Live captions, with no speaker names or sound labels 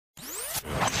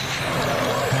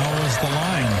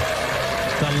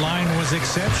line was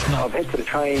exceptional. I've had to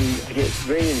train to get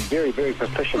very, very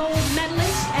proficient. Gold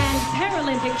medalist and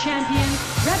Paralympic champion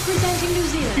representing New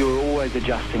Zealand. You're always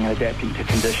adjusting and adapting to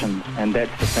conditions, and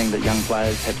that's the thing that young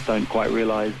players perhaps don't quite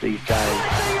realise these days.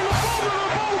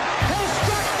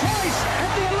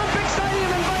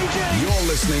 You're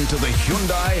listening to the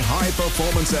Hyundai High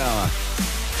Performance Hour.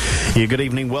 Yeah, good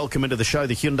evening. Welcome into the show,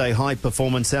 the Hyundai High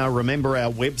Performance Hour. Remember,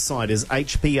 our website is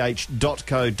hph.co.nz,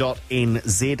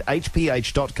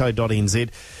 hph.co.nz.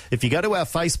 If you go to our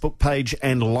Facebook page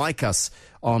and like us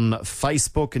on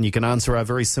Facebook, and you can answer our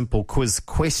very simple quiz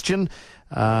question,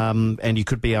 and you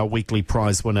could be our weekly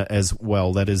prize winner as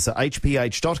well. That is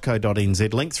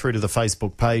hph.co.nz. Link through to the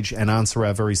Facebook page and answer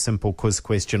our very simple quiz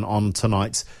question on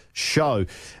tonight's show.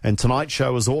 And tonight's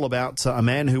show is all about a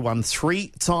man who won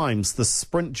 3 times the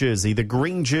sprint jersey, the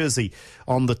green jersey,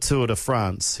 on the Tour de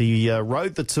France. He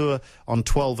rode the Tour on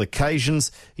 12 occasions.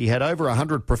 He had over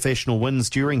 100 professional wins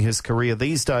during his career.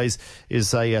 These days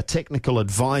is a technical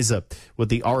advisor with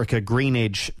the Orica Green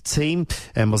Edge team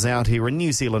and was out here in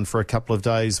New Zealand for a couple of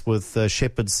days with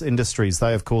Shepherd's Industries.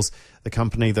 They, of course, the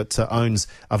company that owns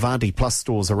Avanti Plus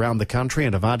stores around the country,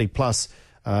 and Avanti Plus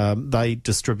they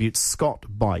distribute Scott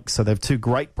bikes. So they have 2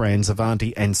 great brands,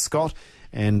 Avanti and Scott.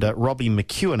 And Robbie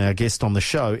McEwen, our guest on the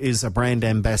show, is a brand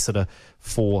ambassador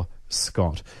for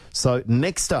Scott. So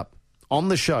next up on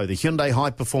the show, the Hyundai High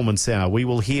Performance Hour, we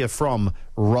will hear from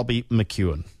Robbie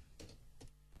McEwen.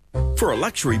 For a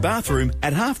luxury bathroom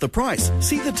at half the price,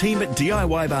 see the team at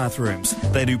DIY Bathrooms.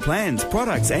 They do plans,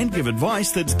 products and give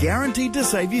advice that's guaranteed to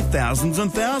save you thousands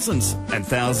and thousands. And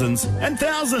thousands and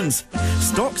thousands.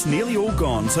 Stock's nearly all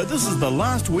gone, so this is the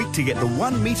last week to get the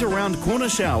 1 metre round corner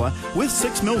shower with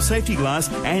 6mm safety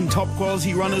glass and top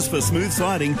quality runners for smooth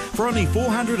sliding for only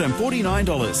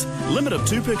 $449. Limit of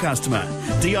 2 per customer.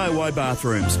 DIY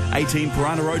Bathrooms, 18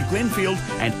 Piranha Road, Glenfield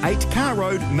and 8 Car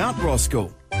Road, Mount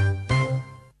Roskill.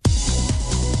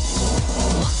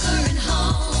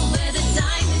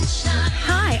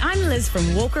 Liz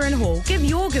from Walker & Hall. Give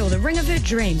your girl the ring of her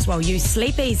dreams while you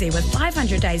sleep easy with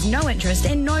 500 days no interest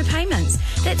and no payments.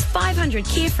 That's 500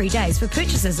 carefree days for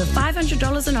purchases of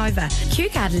 $500 and over.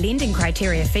 Q-Card lending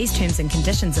criteria, fees, terms and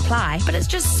conditions apply, but it's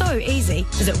just so easy.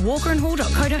 Visit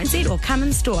walkerandhall.co.nz or come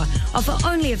in store. Offer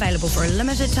only available for a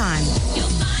limited time. You'll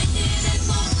find it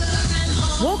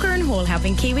at Walker & Hall,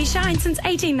 helping Kiwi shine since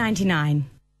 1899.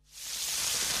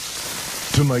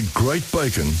 To make great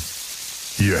bacon,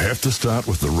 you have to start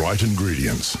with the right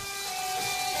ingredients.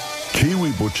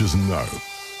 Kiwi butchers know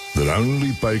that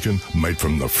only bacon made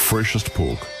from the freshest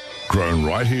pork, grown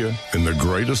right here in the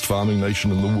greatest farming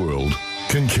nation in the world,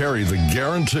 can carry the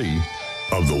guarantee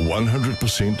of the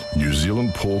 100% New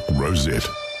Zealand pork rosette.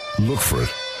 Look for it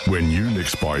when you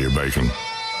next buy your bacon.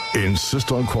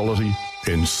 Insist on quality,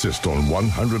 insist on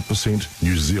 100%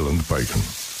 New Zealand bacon.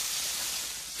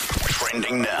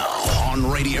 Trending now on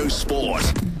Radio Sport.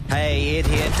 Hey, Ed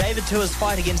here. David Tua's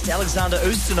fight against Alexander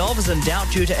Ustinov is in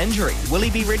doubt due to injury. Will he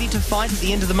be ready to fight at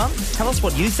the end of the month? Tell us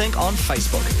what you think on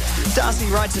Facebook. Darcy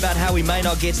writes about how we may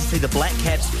not get to see the Black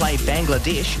Caps play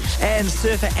Bangladesh. And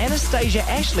surfer Anastasia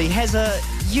Ashley has a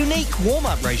unique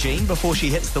warm-up regime before she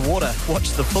hits the water.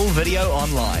 Watch the full video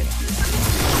online.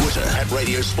 Twitter at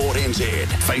Radio Sport NZ,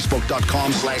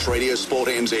 Facebook.com/Radio Sport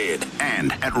NZ,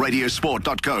 and at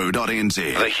radiosport.co.nz.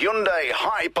 The Hyundai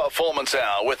High Performance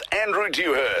Hour with Andrew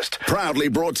Dewhurst. Proudly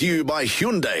brought to you by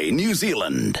Hyundai New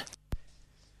Zealand.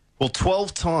 Well,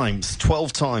 12 times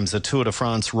a Tour de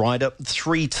France rider,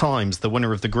 3 times the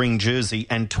winner of the green jersey,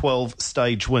 and 12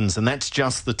 stage wins. And that's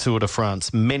just the Tour de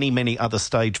France. Many, many other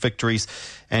stage victories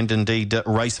and indeed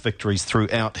race victories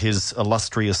throughout his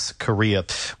illustrious career.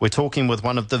 We're talking with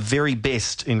one of the very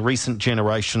best in recent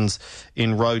generations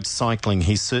in road cycling.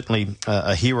 He's certainly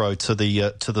a hero to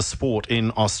the sport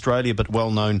in Australia, but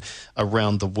well known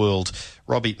around the world.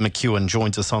 Robbie McEwen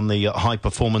joins us on the High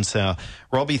Performance Hour.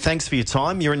 Robbie, thanks for your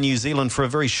time. You're in New Zealand for a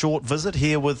very short visit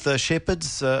here with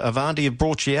Shepherds. Avanti have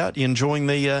brought you out. You enjoying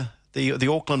the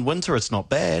Auckland winter? It's not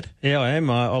bad. Yeah, I am.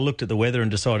 I looked at the weather and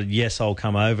decided, yes, I'll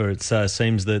come over. It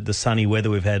seems that the sunny weather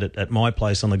we've had at my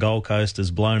place on the Gold Coast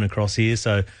has blown across here,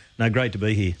 so no, great to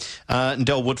be here. And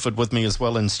Del Woodford with me as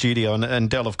well in studio. And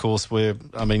Del, of course, you're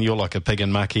like a pig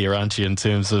in muck here, aren't you, in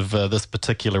terms of this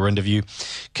particular interview.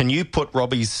 Can you put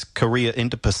Robbie's career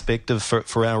into perspective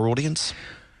for our audience?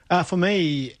 For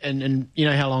me, and you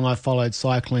know how long I've followed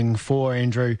cycling for,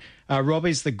 Andrew,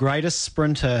 Robbie's the greatest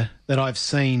sprinter that I've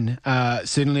seen,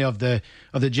 certainly of the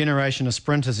generation of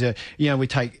sprinters. We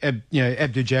take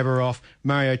Abdu Jabarov,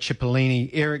 Mario Cipollini,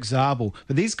 Eric Zabel,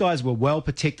 but these guys were well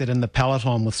protected in the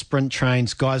peloton with sprint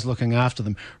trains, guys looking after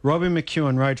them. Robbie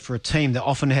McEwen rode for a team that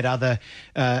often had other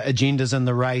agendas in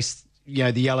the race,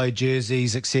 the yellow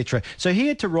jerseys, etc. So he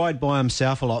had to ride by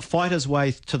himself a lot, fight his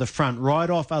way to the front, ride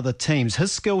off other teams.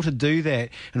 His skill to do that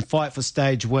and fight for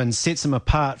stage wins sets him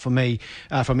apart for me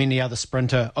from any other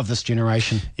sprinter of this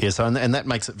generation. Yes, and that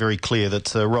makes it very clear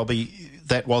that, Robbie,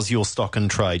 that was your stock and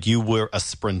trade. You were a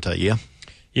sprinter, yeah?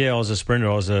 Yeah, I was a sprinter.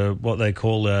 I was what they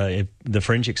call, the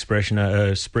French expression,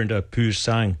 a sprinter pur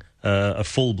sang, a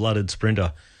full-blooded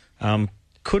sprinter.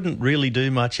 Couldn't really do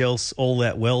much else all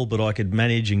that well, but I could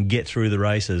manage and get through the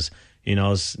races. I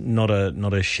was not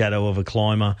a shadow of a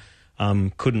climber.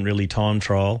 Couldn't really time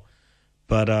trial,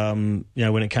 but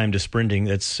when it came to sprinting,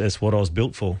 that's what I was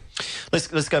built for.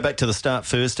 Let's go back to the start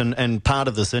first, and part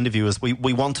of this interview is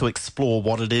we want to explore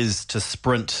what it is to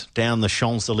sprint down the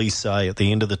Champs-Élysées at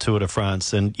the end of the Tour de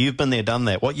France, and you've been there, done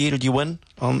that. What year did you win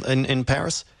in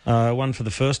Paris? I won for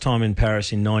the first time in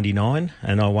Paris in '99,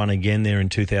 and I won again there in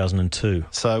 2002.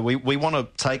 So we want to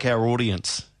take our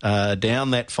audience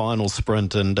down that final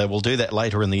sprint, and we'll do that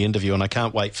later in the interview, and I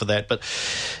can't wait for that. But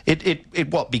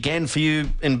what began for you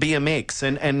in BMX,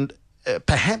 and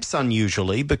perhaps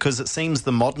unusually, because it seems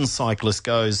the modern cyclist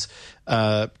goes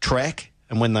track,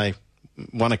 and when they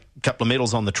won a couple of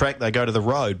medals on the track, they go to the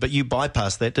road. But you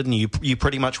bypassed that, didn't you? You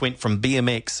pretty much went from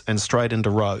BMX and straight into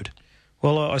road.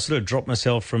 Well, I sort of dropped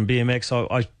myself from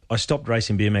BMX. I stopped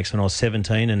racing BMX when I was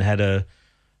 17 and had a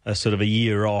sort of a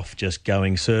year off, just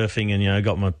going surfing, and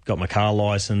got my car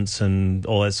license and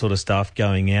all that sort of stuff,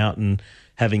 going out and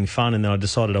having fun. And then I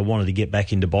decided I wanted to get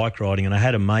back into bike riding, and I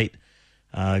had a mate,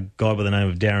 a guy by the name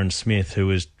of Darren Smith, who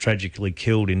was tragically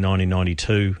killed in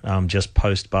 1992, just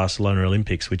post Barcelona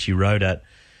Olympics, which he rode at.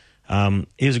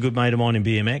 He was a good mate of mine in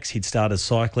BMX. He'd started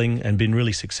cycling and been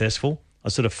really successful. I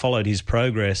sort of followed his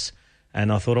progress, and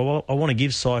I thought, I want to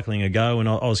give cycling a go, and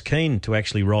I was keen to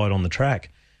actually ride on the track.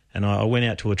 And I went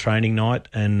out to a training night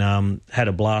and had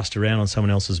a blast around on someone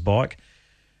else's bike.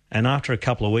 And after a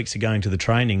couple of weeks of going to the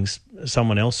trainings,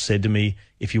 someone else said to me,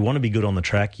 if you want to be good on the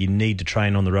track, you need to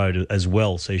train on the road as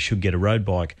well, so you should get a road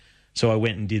bike. So I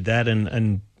went and did that,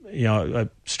 and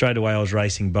straight away I was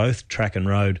racing both track and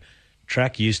road.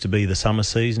 Track used to be the summer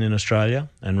season in Australia,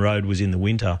 and road was in the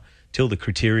winter, till the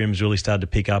criteriums really started to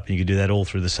pick up, and you could do that all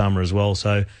through the summer as well.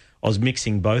 So I was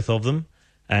mixing both of them,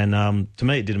 and to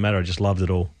me it didn't matter. I just loved it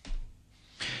all.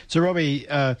 So, Robbie,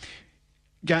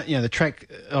 the track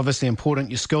obviously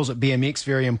important. Your skills at BMX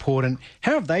very important.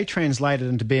 How have they translated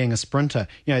into being a sprinter?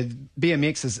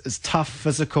 BMX is tough,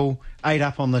 physical, ate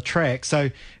up on the track. So,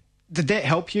 did that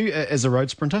help you as a road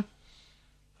sprinter?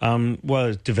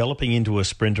 Well, developing into a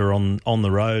sprinter on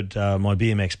the road, my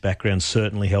BMX background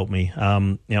certainly helped me.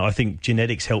 I think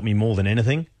genetics helped me more than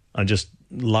anything. I'm just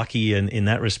lucky in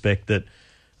that respect that,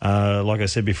 like I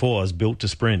said before, I was built to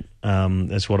sprint.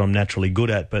 That's what I'm naturally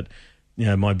good at. But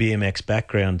my BMX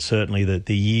background, certainly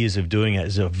the years of doing it,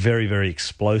 is a very, very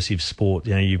explosive sport.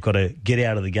 You've got to get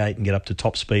out of the gate and get up to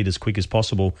top speed as quick as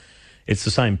possible. It's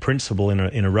the same principle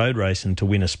in a road race and to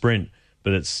win a sprint.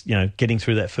 But it's, getting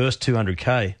through that first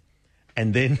 200K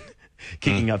and then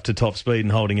kicking up to top speed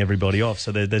and holding everybody off.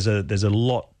 So there's a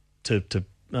lot to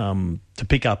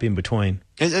pick up in between.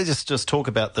 Just talk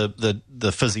about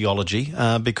the physiology,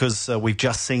 because we've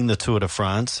just seen the Tour de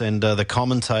France, and the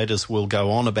commentators will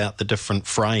go on about the different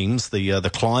frames,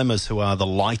 the climbers who are the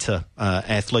lighter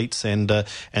athletes, and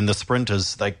the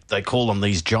sprinters. They call them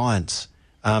these giants.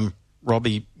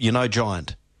 Robbie,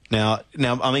 giant. Now,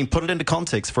 I mean, put it into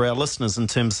context for our listeners in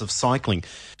terms of cycling.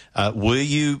 Were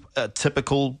you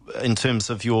typical in terms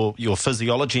of your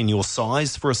physiology and your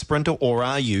size for a sprinter, or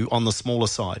are you on the smaller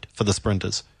side for the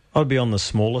sprinters? I'd be on the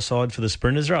smaller side for the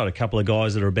sprinters. There are a couple of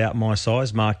guys that are about my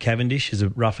size. Mark Cavendish is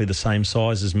roughly the same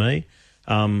size as me.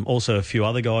 Also a few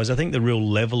other guys. I think the real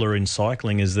leveller in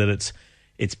cycling is that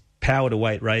it's power to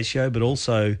weight ratio, but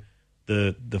also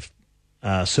the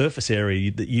surface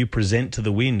area that you present to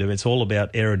the wind. It's all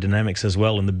about aerodynamics as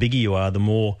well, and the bigger you are, the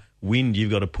more wind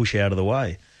you've got to push out of the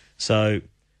way. So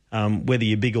whether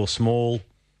you're big or small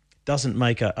doesn't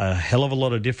make a hell of a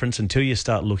lot of difference until you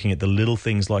start looking at the little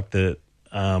things like the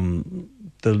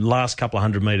last couple of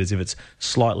 100 metres. If it's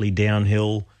slightly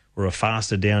downhill or a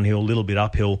faster downhill, a little bit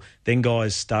uphill, then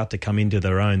guys start to come into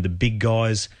their own. The big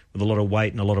guys with a lot of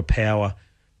weight and a lot of power,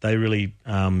 they really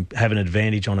have an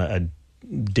advantage on a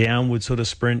downward sort of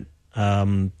sprint.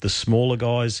 The smaller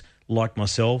guys like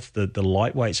myself, the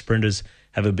lightweight sprinters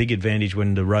have a big advantage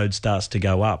when the road starts to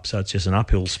go up. So it's just an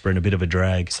uphill sprint, a bit of a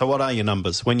drag. So what are your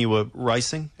numbers? When you were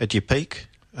racing at your peak,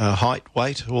 height,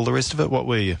 weight, all the rest of it, what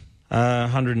were you?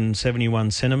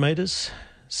 171 centimetres,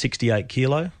 68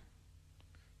 kilo.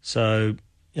 So,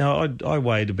 I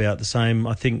weighed about the same.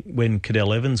 I think when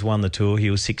Cadell Evans won the Tour, he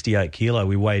was 68 kilo.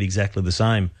 We weighed exactly the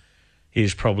same. He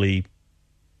was probably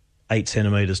 8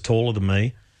 centimetres taller than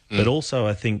me. But also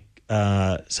I think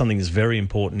something that's very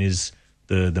important is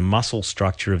the muscle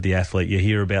structure of the athlete. You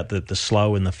hear about the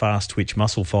slow and the fast twitch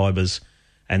muscle fibres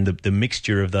and the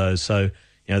mixture of those. So,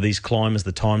 these climbers,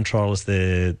 the time trialists,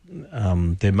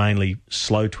 they're mainly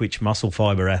slow twitch muscle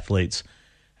fibre athletes.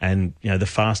 And, the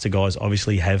faster guys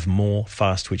obviously have more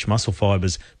fast twitch muscle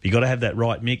fibres. But you've got to have that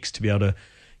right mix to be able to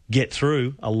get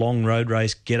through a long road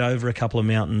race, get over a couple of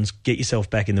mountains, get yourself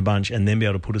back in the bunch, and then be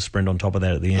able to put a sprint on top of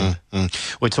that at the end.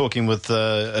 We're talking with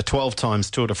a 12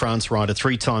 times Tour de France rider,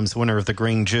 3 times winner of the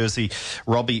green jersey,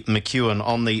 Robbie McEwen,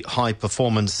 on the High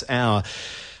Performance Hour.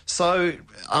 So,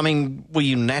 were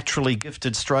you naturally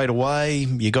gifted straight away?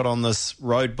 You got on this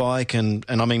road bike and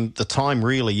the time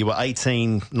really, you were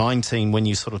 18, 19 when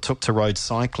you sort of took to road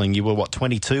cycling. You were,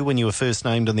 22 when you were first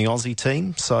named in the Aussie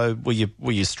team? So were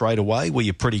you straight away? Were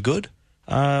you pretty good?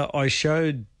 I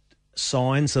showed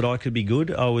signs that I could be good.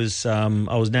 I was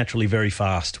naturally very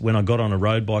fast. When I got on a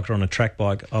road bike or on a track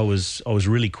bike, I was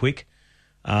really quick.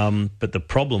 But the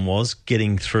problem was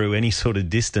getting through any sort of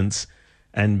distance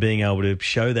and being able to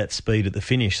show that speed at the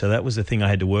finish. So that was the thing I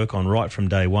had to work on right from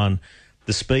day one.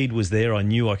 The speed was there. I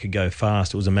knew I could go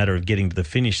fast. It was a matter of getting to the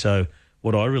finish. So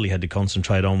what I really had to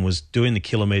concentrate on was doing the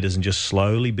kilometres and just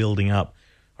slowly building up.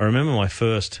 I remember my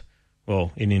first,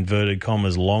 in inverted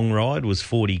commas, long ride was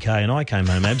 40K, and I came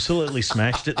home absolutely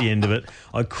smashed at the end of it.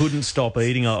 I couldn't stop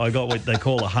eating. I got what they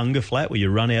call a hunger flat, where you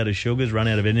run out of sugars, run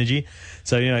out of energy.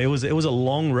 So, it was a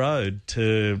long road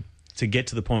to get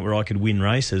to the point where I could win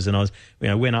races. And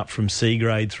I went up from C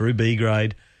grade through B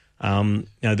grade.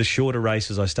 The shorter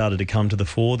races I started to come to the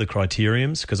fore, the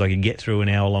criteriums, because I could get through an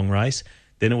hour-long race.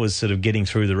 Then it was sort of getting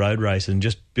through the road race and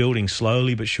just building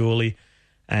slowly but surely.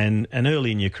 And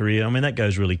early in your career, that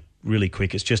goes really, really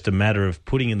quick. It's just a matter of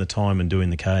putting in the time and doing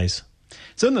the Ks.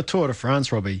 So in the Tour de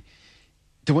France, Robbie,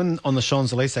 to win on the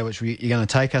Champs-Elysees, which you're going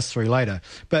to take us through later,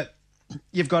 but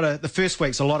you've got the first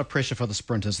week's a lot of pressure for the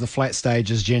sprinters. The flat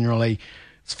stages generally,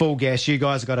 it's full gas. You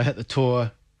guys have got to hit the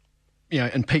Tour,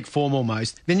 in peak form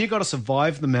almost. Then you've got to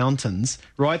survive the mountains,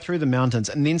 ride through the mountains,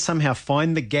 and then somehow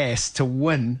find the gas to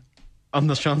win on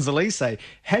the Champs-Elysees.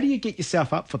 How do you get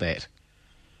yourself up for that?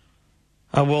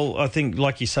 I think,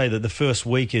 like you say, that the first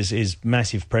week is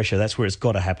massive pressure. That's where it's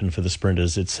got to happen for the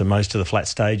sprinters. It's most of the flat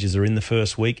stages are in the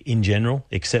first week in general,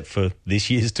 except for this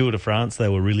year's Tour de France. They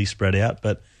were really spread out,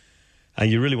 but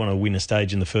you really want to win a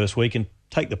stage in the first week and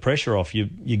take the pressure off.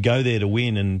 You go there to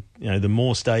win, and the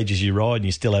more stages you ride and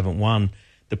you still haven't won,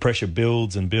 the pressure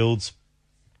builds and builds.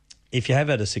 If you have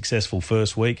had a successful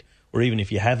first week, or even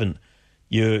if you haven't,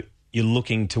 you're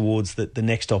looking towards the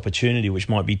next opportunity, which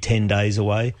might be 10 days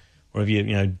away. Or if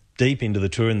you're deep into the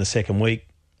Tour in the second week,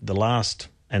 the last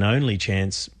and only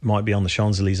chance might be on the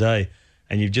Champs-Elysees,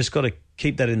 and you've just got to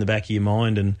keep that in the back of your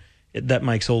mind, and that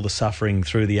makes all the suffering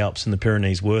through the Alps and the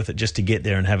Pyrenees worth it, just to get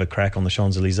there and have a crack on the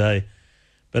Champs-Elysees.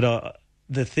 But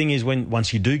the thing is,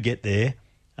 once you do get there,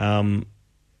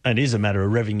 it is a matter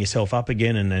of revving yourself up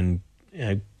again and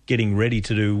getting ready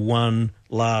to do one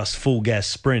last full gas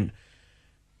sprint.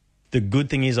 The good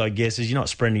thing is, I guess, is you're not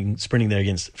sprinting there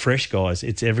against fresh guys.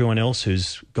 It's everyone else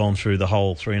who's gone through the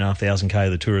whole 3,500K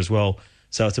of the Tour as well.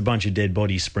 So it's a bunch of dead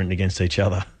bodies sprinting against each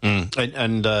other.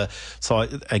 So,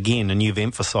 again, and you've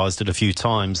emphasised it a few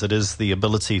times, it is the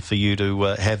ability for you to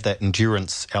have that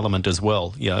endurance element as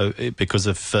well, because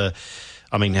if...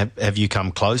 have you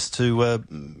come close to,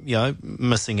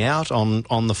 missing out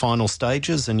on the final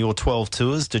stages in your 12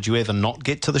 tours? Did you ever not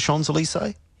get to the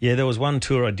Champs-Elysees? Yeah, there was one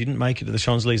tour I didn't make it to the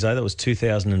Champs-Elysees. That was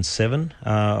 2007.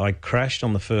 I crashed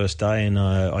on the first day and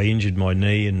I injured my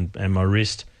knee and my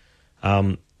wrist.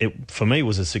 It, for me,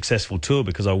 was a successful tour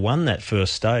because I won that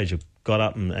first stage. I got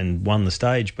up and won the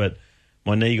stage, but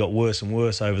my knee got worse and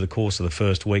worse over the course of the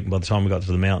first week. And by the time we got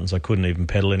to the mountains, I couldn't even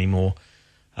pedal anymore.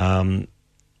 I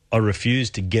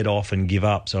refused to get off and give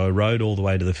up, so I rode all the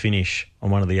way to the finish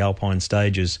on one of the Alpine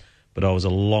stages, but I was a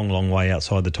long, long way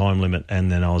outside the time limit,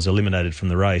 and then I was eliminated from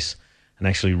the race, and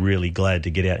actually really glad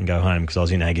to get out and go home because I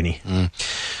was in agony.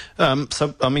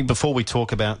 Before we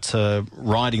talk about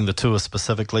riding the Tour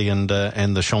specifically and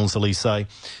the Champs-Elysees,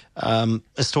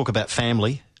 let's talk about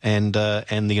family. and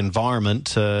the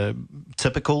environment,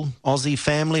 typical Aussie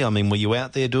family? I mean, were you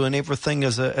out there doing everything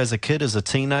as a kid, as a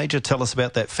teenager? Tell us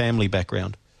about that family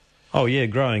background. Oh, yeah,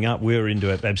 growing up, we were into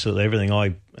absolutely everything. I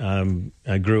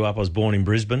grew up, I was born in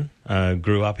Brisbane,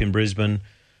 grew up in Brisbane,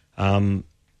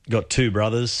 got two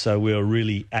brothers, so we were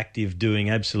really active doing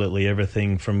absolutely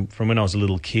everything from when I was a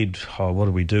little kid. Oh, what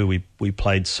did we do? We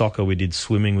played soccer, we did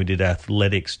swimming, we did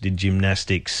athletics, did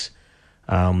gymnastics,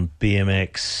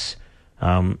 BMX,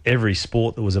 every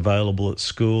sport that was available at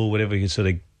school, whatever you could sort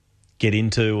of get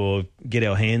into or get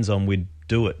our hands on, we'd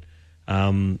do it.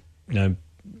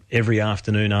 Every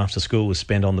afternoon after school was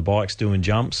spent on the bikes doing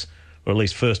jumps, or at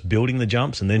least first building the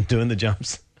jumps and then doing the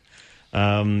jumps.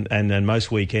 And then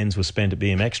most weekends were spent at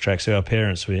BMX tracks. So our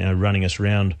parents were running us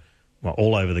around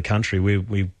all over the country.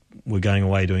 We were going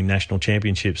away doing national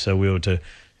championships. So we were to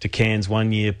Cairns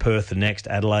one year, Perth the next,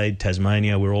 Adelaide,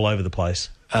 Tasmania. We were all over the place.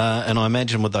 And I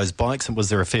imagine with those bikes, was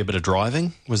there a fair bit of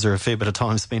driving? Was there a fair bit of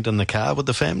time spent in the car with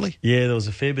the family? Yeah, there was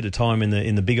a fair bit of time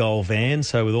in the big old van.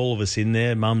 So with all of us in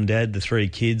there, mum, dad, the three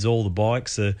kids, all the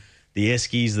bikes, the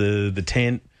eskies, the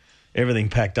tent, everything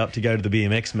packed up to go to the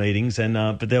BMX meetings. And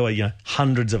but there were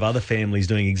hundreds of other families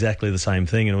doing exactly the same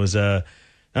thing. And it was I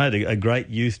had a great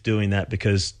youth doing that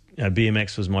because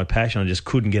BMX was my passion. I just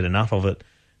couldn't get enough of it.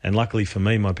 And luckily for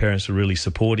me, my parents were really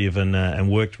supportive and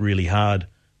worked really hard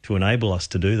to enable us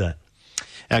to do that.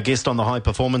 Our guest on the High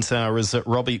Performance Hour is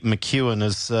Robbie McEwen,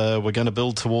 as we're going to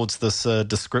build towards this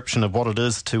description of what it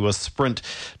is to sprint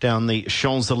down the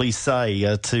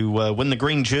Champs-Elysees to win the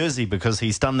green jersey, because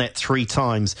he's done that 3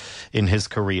 times in his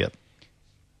career.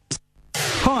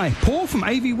 Hi, Paul from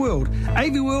AV World.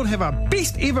 AV World have our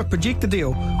best ever projector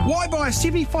deal. Why buy a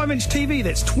 75-inch TV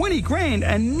that's 20 grand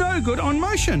and no good on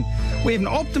motion? We have an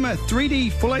Optima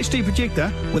 3D Full HD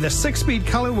projector with a 6-speed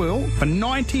colour wheel for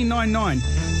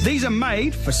 $19.99. These are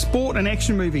made for sport and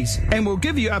action movies, and we'll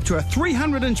give you up to a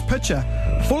 300-inch picture.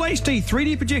 Full HD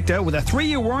 3D projector with a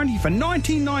 3-year warranty for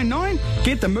 $19.99.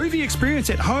 Get the movie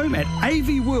experience at home at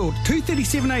AV World,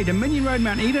 237A Dominion Road,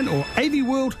 Mount Eden, or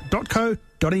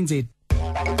avworld.co.nz.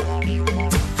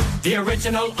 The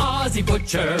original Aussie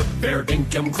Butcher, fair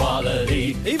dinkum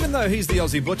quality. Even though he's the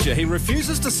Aussie Butcher, he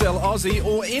refuses to sell Aussie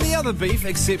or any other beef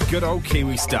except good old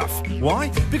Kiwi stuff.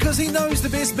 Why? Because he knows the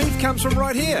best beef comes from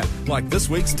right here, like this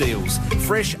week's deals.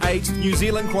 Fresh aged New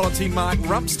Zealand quality mark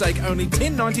rump steak, only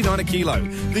 $10.99 a kilo.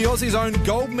 The Aussie's own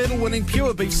gold medal winning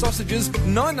pure beef sausages,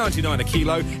 $9.99 a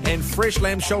kilo, and fresh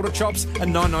lamb shoulder chops are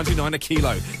 $9.99 a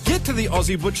kilo. Get to the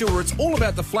Aussie Butcher, where it's all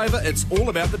about the flavour, it's all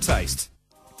about the taste.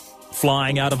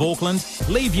 Flying out of Auckland?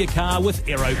 Leave your car with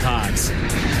Aero Parks.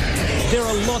 There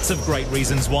are lots of great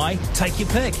reasons why. Take your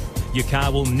pick. Your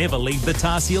car will never leave the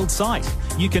tar-sealed site.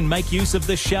 You can make use of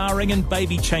the showering and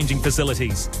baby changing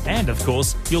facilities. And, of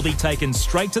course, you'll be taken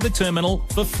straight to the terminal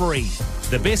for free.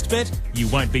 The best bit? You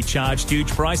won't be charged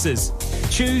huge prices.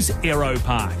 Choose Aero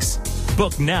Parks.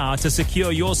 Book now to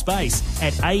secure your space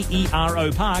at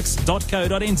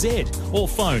aeroparks.co.nz or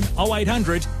phone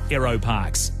 0800 Aero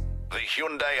Parks. The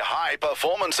Hyundai High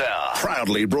Performance Hour,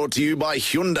 proudly brought to you by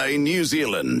Hyundai New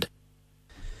Zealand.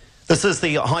 This is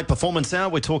the High Performance Hour.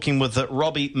 We're talking with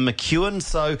Robbie McEwen.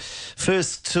 So,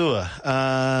 first tour,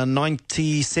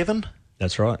 97?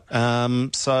 That's right.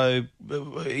 So,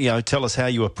 tell us how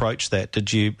you approached that.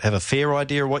 Did you have a fair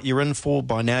idea of what you're in for?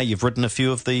 By now, you've ridden a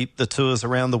few of the tours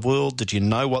around the world. Did you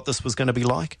know what this was going to be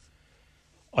like?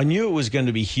 I knew it was going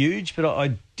to be huge, but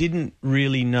I didn't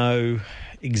really know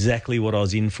exactly what I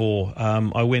was in for.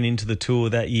 I went into the tour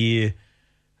that year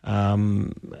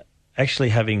actually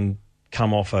having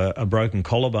come off a broken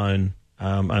collarbone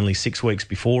only 6 weeks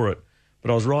before it.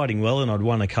 But I was riding well, and I'd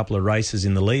won a couple of races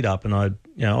in the lead up, and I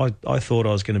thought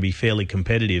I was going to be fairly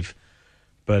competitive.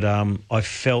 But I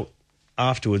felt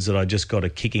afterwards that I just got a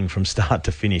kicking from start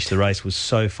to finish. The race was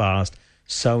so fast,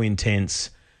 so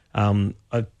intense. I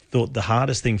thought the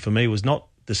hardest thing for me was not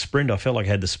the sprint. I felt like I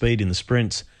had the speed in the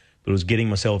sprints, but it was getting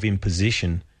myself in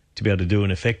position to be able to do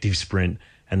an effective sprint.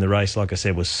 And the race, like I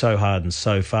said, was so hard and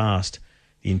so fast,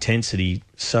 the intensity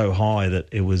so high that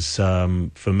it was,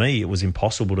 for me, it was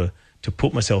impossible to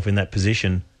put myself in that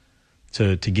position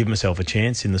to give myself a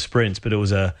chance in the sprints. But it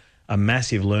was a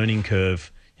massive learning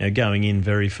curve, going in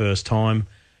very first time.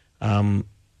 I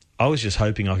was just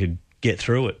hoping I could get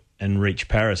through it and reach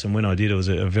Paris. And when I did, it was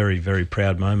a very, very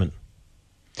proud moment.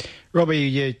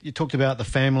 Robbie, you talked about the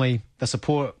family, the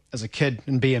support as a kid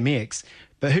in BMX,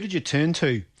 but who did you turn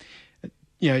to,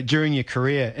 during your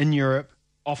career in Europe,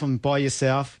 often by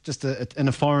yourself, just in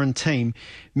a foreign team?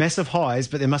 Massive highs,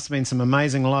 but there must have been some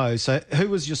amazing lows. So who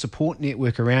was your support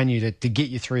network around you to get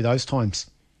you through those times?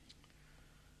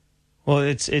 Well,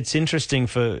 it's interesting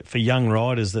for young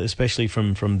riders, that especially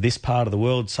from this part of the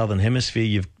world, Southern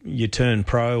Hemisphere. You turn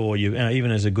pro, or you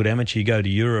even as a good amateur, you go to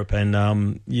Europe,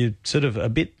 and you're sort of a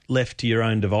bit left to your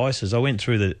own devices. I went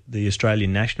through the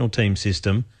Australian national team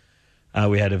system.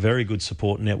 We had a very good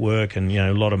support network, and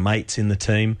a lot of mates in the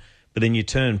team. But then you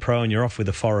turn pro, and you're off with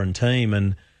a foreign team,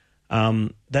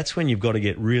 and that's when you've got to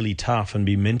get really tough and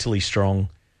be mentally strong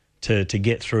to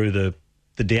get through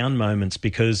the down moments,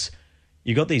 because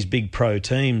you got these big pro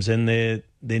teams, and they're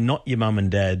not your mum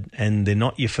and dad, and they're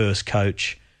not your first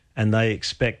coach, and they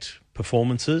expect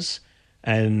performances.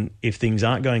 And if things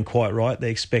aren't going quite right, they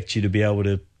expect you to be able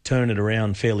to turn it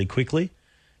around fairly quickly.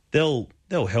 They'll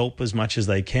help as much as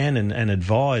they can and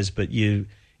advise, but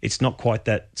it's not quite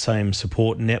that same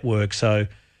support network. So,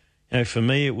 for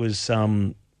me, it was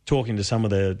talking to some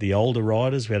of the older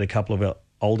riders. We had a couple of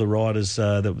older riders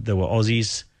that were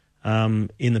Aussies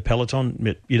in the peloton,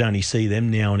 but you'd only see them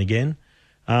now and again.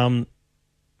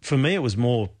 For me, it was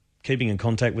more keeping in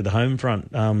contact with the home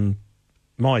front.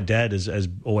 My dad has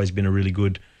always been a really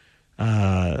good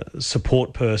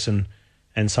support person,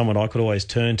 and someone I could always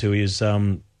turn to. He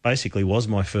basically was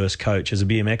my first coach as a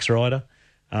BMX rider.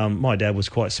 My dad was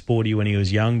quite sporty when he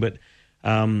was young, but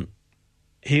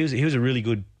he was a really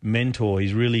good mentor.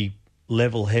 He's really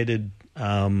level-headed,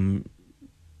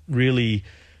 really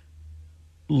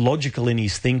logical in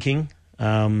his thinking,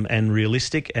 and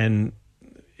realistic. And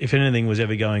if anything was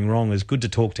ever going wrong, it was good to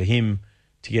talk to him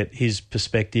to get his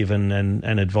perspective and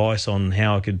advice on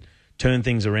how I could turn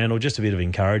things around, or just a bit of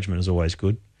encouragement is always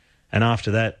good. And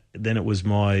after that, then it was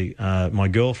my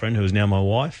girlfriend, who is now my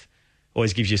wife.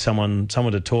 Always gives you someone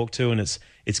to talk to, and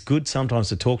it's good sometimes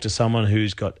to talk to someone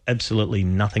who's got absolutely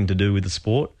nothing to do with the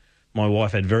sport. My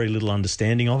wife had very little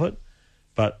understanding of it,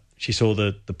 but she saw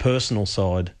the personal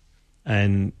side,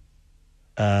 and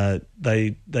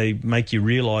they make you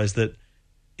realise that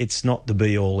it's not the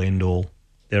be-all, end-all.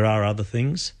 There are other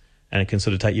things, and it can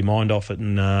sort of take your mind off it,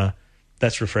 and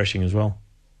that's refreshing as well.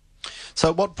 So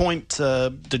at what point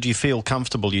did you feel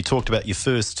comfortable? You talked about your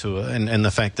first tour and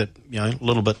the fact that, a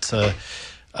little bit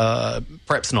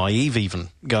perhaps naive even,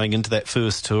 going into that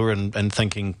first tour and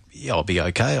thinking, yeah, I'll be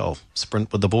okay, I'll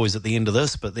sprint with the boys at the end of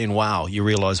this. But then, wow, you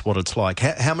realise what it's like.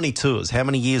 How many tours, how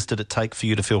many years did it take for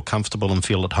you to feel comfortable and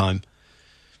feel at home?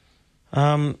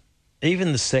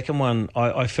 Even the second one,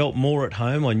 I felt more at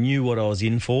home. I knew what I was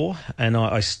in for, and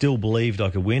I still believed I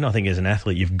could win. I think as an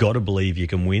athlete, you've got to believe you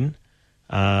can win.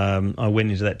 I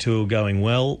went into that tour going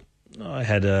well. I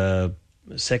had a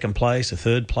second place, a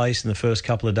third place in the first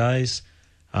couple of days.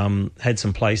 Had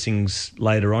some placings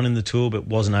later on in the tour, but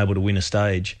wasn't able to win a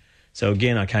stage. So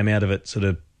again, I came out of it sort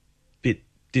of a bit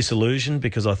disillusioned,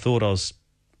 because I thought I was,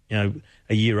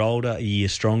 a year older, a year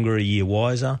stronger, a year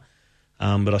wiser.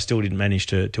 But I still didn't manage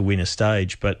to win a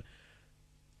stage. But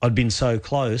I'd been so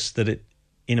close that it,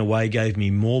 in a way, gave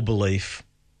me more belief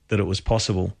that it was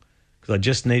possible, because I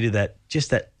just needed that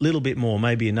little bit more,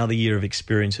 maybe another year of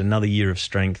experience, another year of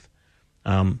strength,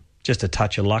 just a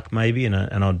touch of luck maybe, and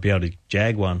I'd be able to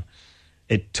jag one.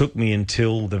 It took me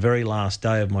until the very last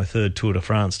day of my third Tour de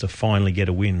France to finally get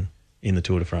a win in the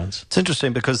Tour de France. It's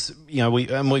interesting because, we've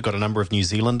got a number of New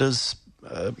Zealanders.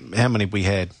 How many have we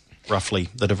had, roughly,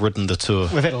 that have ridden the Tour?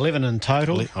 We've had 11 in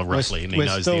total. Oh, roughly, and he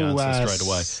knows the answer straight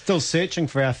away. Still searching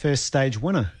for our first stage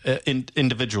winner.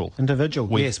 Individual.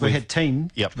 Yes. We had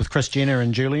team with Chris Jenner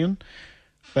and Julian.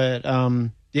 But,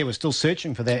 we're still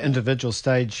searching for that individual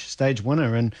stage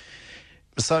winner. And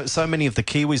so many of the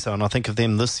Kiwis, though, and I think of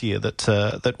them this year,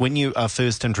 that when you are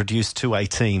first introduced to a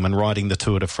team and riding the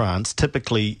Tour de France,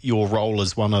 typically your role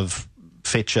is one of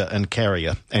fetcher and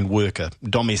carrier and worker.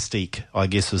 Domestique, I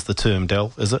guess, is the term,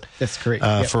 Del, is it? That's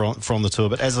correct. From the Tour.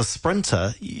 But as a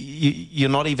sprinter, you're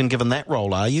not even given that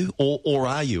role, are you? Or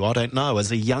are you? I don't know.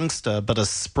 As a youngster, but a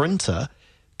sprinter,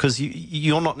 because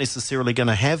you're not necessarily going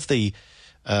to have the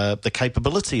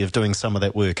capability of doing some of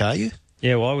that work, are you?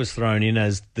 Yeah, well, I was thrown in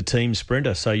as the team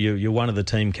sprinter, so you're one of the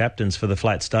team captains for the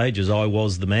flat stages. I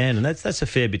was the man, and that's a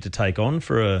fair bit to take on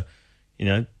for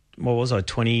what was I,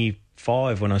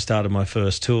 25 when I started my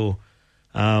first tour.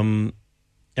 In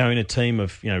a team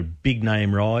of big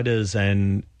name riders,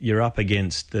 and you're up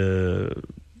against the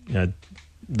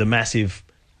massive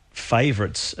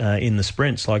favourites in the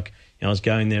sprints. Like I was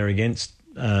going there against,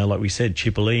 like we said,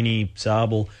 Cipollini,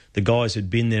 Zabel, the guys who'd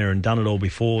been there and done it all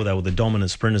before. They were the dominant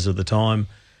sprinters of the time.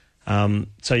 I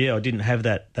didn't have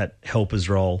that helper's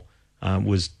role.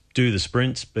 Was do the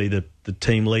sprints, be the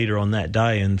team leader on that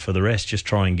day, and for the rest, just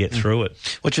try and get through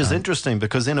it. Which is interesting,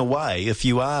 because in a way, if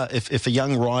a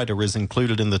young rider is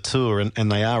included in the tour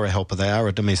and they are a helper, they are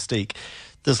a domestique,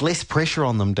 there's less pressure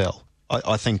on them, Del.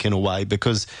 I think, in a way,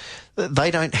 because they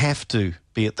don't have to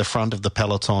be at the front of the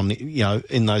peloton,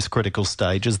 in those critical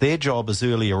stages. Their job is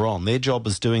earlier on. Their job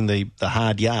is doing the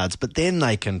hard yards, but then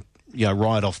they can,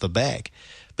 ride off the back.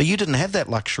 But you didn't have that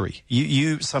luxury.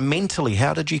 So mentally,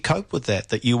 how did you cope with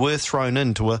that you were thrown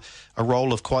into a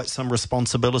role of quite some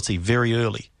responsibility very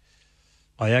early?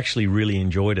 I actually really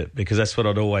enjoyed it because that's what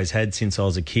I'd always had since I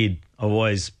was a kid. I've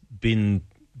always been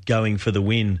going for the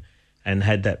win and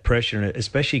had that pressure,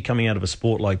 especially coming out of a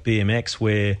sport like BMX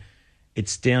where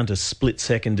it's down to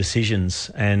split-second decisions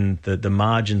and the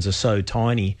margins are so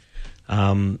tiny.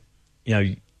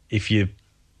 If you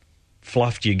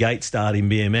fluffed your gate start in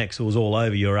BMX, it was all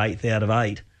over. You're 8th out of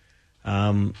 8.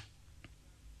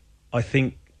 I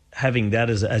think having that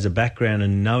as a background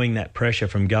and knowing that pressure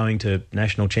from going to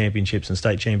national championships and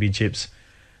state championships,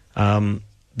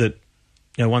 that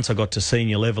once I got to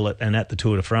senior level and at the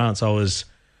Tour de France, I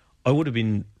would have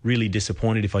been really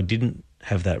disappointed if I didn't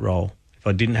have that role, if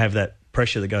I didn't have that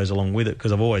pressure that goes along with it,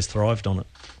 because I've always thrived on it.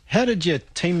 How did your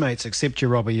teammates accept you,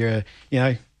 Robbie? You're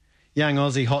a young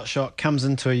Aussie hotshot, comes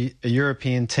into a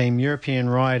European team, European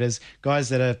riders, guys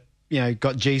that are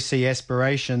got GC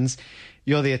aspirations.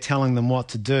 You're there telling them what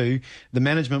to do. The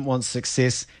management wants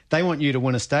success. They want you to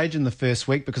win a stage in the first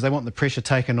week because they want the pressure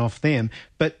taken off them.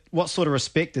 But what sort of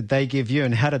respect did they give you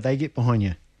and how did they get behind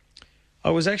you?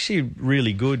 I was actually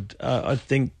really good, I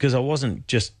think, because I wasn't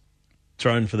just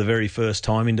thrown for the very first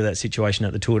time into that situation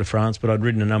at the Tour de France, but I'd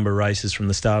ridden a number of races from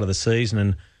the start of the season,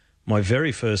 and my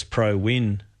very first pro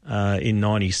win in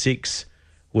 96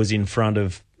 was in front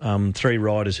of 3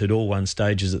 riders who'd all won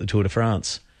stages at the Tour de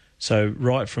France. So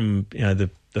right from the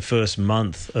first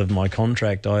month of my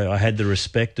contract, I had the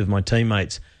respect of my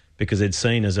teammates because they'd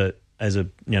seen as a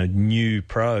new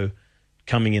pro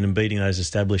coming in and beating those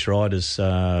established riders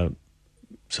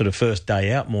sort of first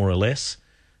day out, more or less.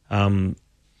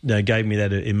 They gave me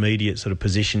that immediate sort of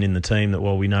position in the team that,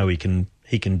 well, we know he can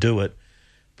do it.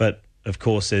 But of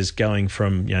course, there's going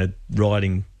from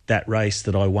riding that race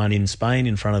that I won in Spain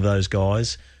in front of those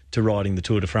guys to riding the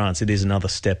Tour de France. It is another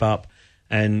step up.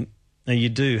 And you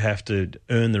do have to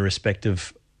earn the respect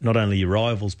of not only your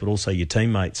rivals but also your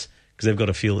teammates because they've got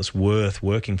to feel it's worth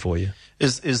working for you.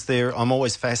 Is there? I'm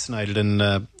always fascinated in,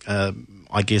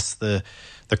 I guess, the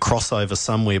crossover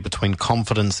somewhere between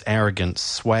confidence, arrogance,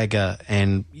 swagger,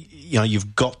 and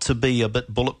you've got to be a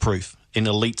bit bulletproof in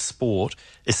elite sport,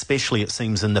 especially it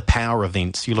seems in the power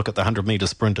events. You look at the 100-metre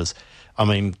sprinters. I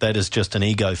mean, that is just an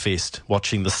ego fest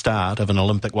watching the start of an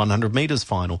Olympic 100 metres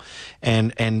final.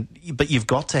 But you've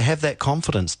got to have that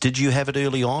confidence. Did you have it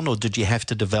early on or did you have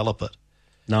to develop it?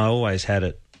 No, I always had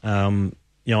it. I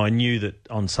knew that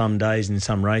on some days in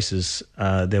some races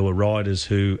there were riders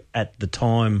who at the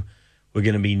time were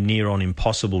going to be near on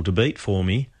impossible to beat for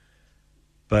me.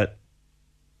 But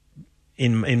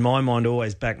in my mind, I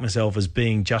always backed myself as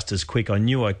being just as quick. I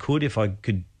knew I could if I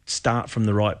could start from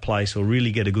the right place or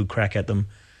really get a good crack at them.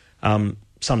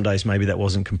 Some days maybe that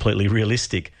wasn't completely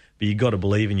realistic, but you've got to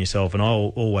believe in yourself, and I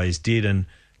always did. And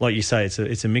like you say,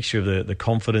 it's a mixture of the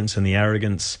confidence and the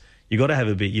arrogance. You've got to have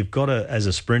a bit. You've got to, as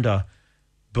a sprinter,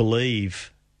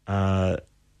 believe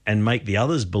and make the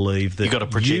others believe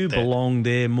that you belong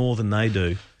there more than they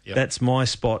do. Yep. That's my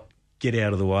spot. Get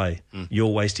out of the way. You're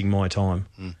wasting my time.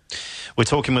 We're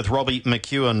talking with Robbie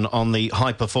McEwen on the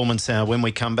High Performance Hour. When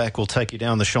we come back, we'll take you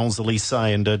down the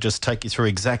Champs-Élysées and just take you through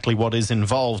exactly what is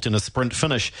involved in a sprint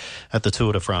finish at the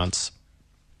Tour de France.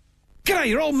 G'day,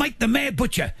 your old mate the Mad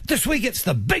Butcher. This week it's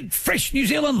the big fresh New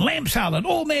Zealand lamb sale at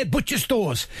all Mad Butcher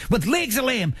stores. With legs of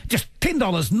lamb, just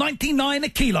 $10.99 a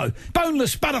kilo.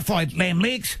 Boneless butterfied lamb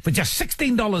legs for just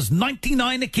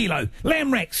 $16.99 a kilo.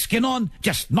 Lamb racks skin on,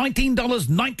 just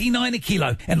 $19.99 a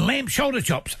kilo. And lamb shoulder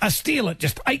chops are steel at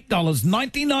just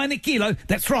 $8.99 a kilo.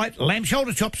 That's right, lamb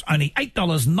shoulder chops only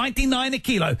 $8.99 a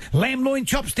kilo. Lamb loin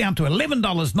chops down to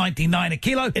 $11.99 a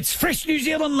kilo. It's fresh New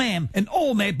Zealand lamb in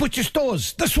all Mad Butcher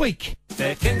stores this week.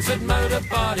 They're Kingsford Motor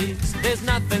Bodies, there's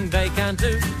nothing they can't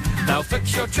do. They'll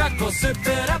fix your truck or soup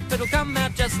it up, it'll come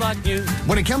out just like new.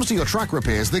 When it comes to your truck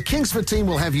repairs, the Kingsford team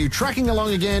will have you tracking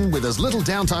along again with as little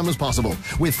downtime as possible.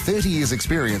 With 30 years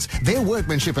experience, their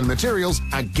workmanship and materials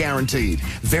are guaranteed.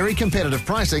 Very competitive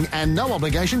pricing and no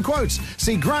obligation quotes.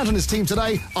 See Grant and his team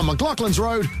today on McLaughlin's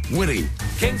Road, Whitty.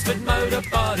 Kingsford Motor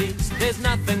Bodies, there's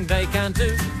nothing they can't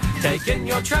do. Take in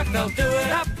your truck, they'll do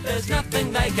it up, there's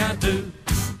nothing they can't do.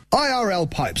 IRL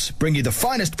Pipes bring you the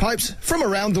finest pipes from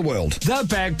around the world. The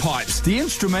bagpipes, the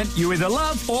instrument you either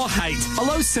love or hate.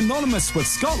 Although synonymous with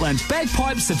Scotland,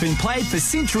 bagpipes have been played for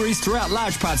centuries throughout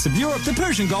large parts of Europe, the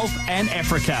Persian Gulf and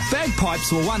Africa.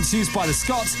 Bagpipes were once used by the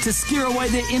Scots to scare away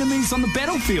their enemies on the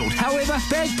battlefield. However,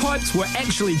 bagpipes were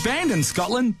actually banned in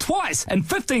Scotland twice, in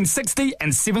 1560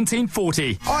 and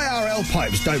 1740. IRL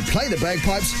Pipes don't play the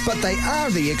bagpipes, but they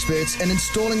are the experts in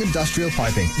installing industrial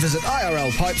piping. Visit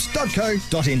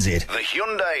irlpipes.co.nz. The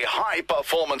Hyundai High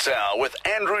Performance Hour with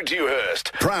Andrew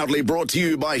Dewhurst. Proudly brought to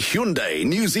you by Hyundai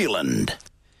New Zealand.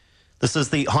 This is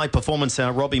the High Performance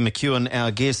Hour. Robbie McEwen, our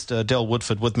guest, Del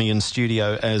Woodford with me in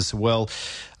studio as well.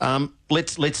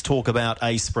 Let's talk about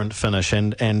a sprint finish,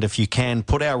 and if you can,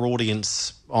 put our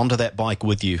audience onto that bike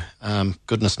with you.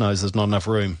 Goodness knows there's not enough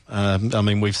room. I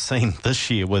mean, we've seen this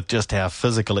year with just how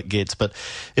physical it gets, but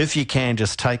if you can,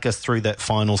 just take us through that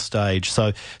final stage.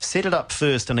 So set it up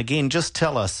first, and again, just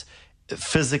tell us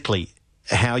physically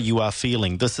how you are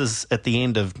feeling. This is at the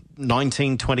end of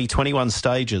 19, 20, 21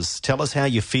 stages. Tell us how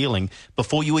you're feeling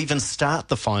before you even start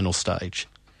the final stage.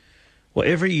 Well,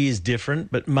 every year is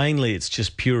different, but mainly it's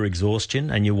just pure exhaustion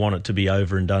and you want it to be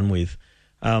over and done with.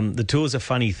 The tour's a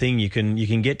funny thing. You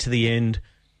can get to the end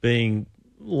being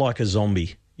like a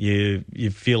zombie. You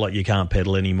feel like you can't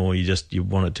pedal anymore. You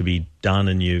want it to be done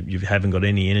and you haven't got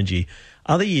any energy.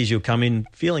 Other years you'll come in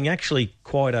feeling actually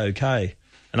quite okay.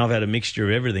 And I've had a mixture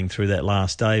of everything through that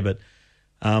last day, but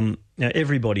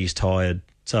everybody's tired.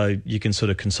 So you can sort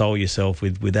of console yourself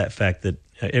with that fact that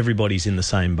everybody's in the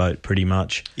same boat pretty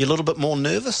much. You're a little bit more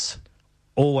nervous?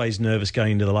 Always nervous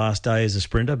going into the last day as a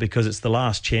sprinter because it's the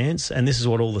last chance, and this is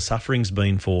what all the suffering's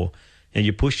been for. And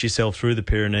you pushed yourself through the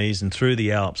Pyrenees and through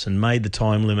the Alps and made the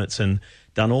time limits and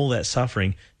done all that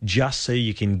suffering just so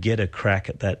you can get a crack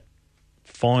at that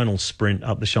final sprint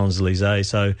up the Champs-Elysees.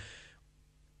 So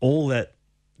all that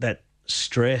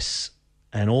stress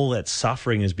and all that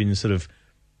suffering has been sort of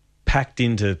packed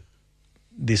into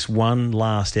this one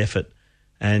last effort,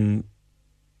 and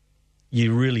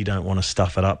you really don't want to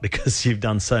stuff it up because you've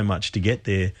done so much to get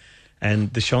there.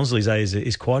 And the Champs-Elysees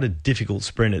is quite a difficult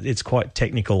sprint. It's quite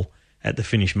technical at the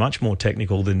finish, much more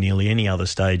technical than nearly any other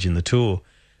stage in the Tour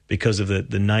because of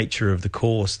the nature of the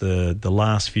course, the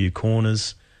last few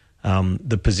corners,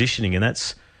 the positioning. And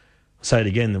that's, I'll say it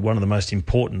again, that one of the most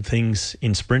important things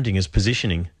in sprinting is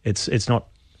positioning. It's not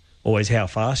always how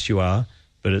fast you are,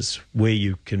 but it's where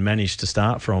you can manage to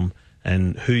start from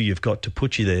and who you've got to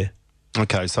put you there.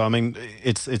 Okay, so I mean,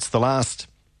 it's the last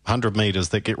 100 metres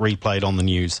that get replayed on the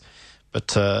news.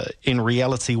 But in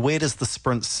reality, where does the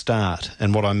sprint start?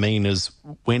 And what I mean is,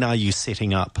 when are you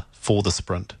setting up for the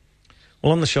sprint?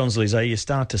 Well, on the Champs-Elysees, you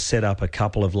start to set up a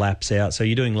couple of laps out. So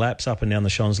you're doing laps up and down the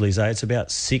Champs-Elysees. It's about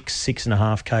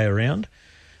 6.5K around,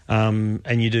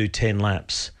 and you do 10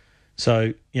 laps.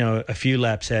 So, a few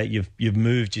laps out, you've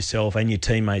moved yourself and your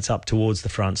teammates up towards the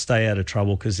front. Stay out of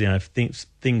trouble because, if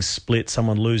things split,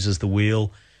 someone loses the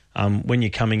wheel. When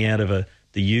you're coming out of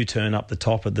the U-turn up the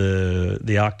top of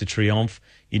the Arc de Triomphe,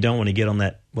 you don't want to get on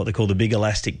that, what they call the big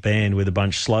elastic band, where the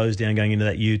bunch slows down going into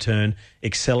that U-turn,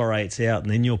 accelerates out,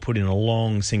 and then you're put in a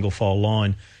long single file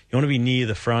line. You want to be near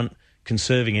the front,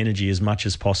 conserving energy as much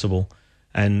as possible.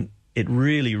 And it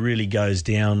really, really goes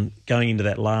down going into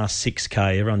that last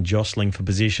 6K, everyone jostling for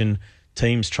position,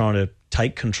 teams trying to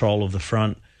take control of the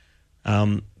front.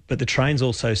 But the train's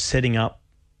also setting up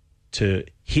to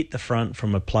hit the front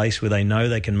from a place where they know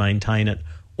they can maintain it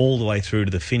all the way through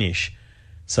to the finish.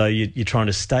 So you're trying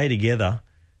to stay together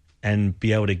and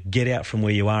be able to get out from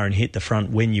where you are and hit the front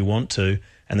when you want to.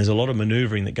 And there's a lot of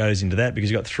manoeuvring that goes into that because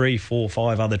you've got 3, 4,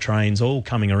 5 other trains all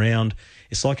coming around.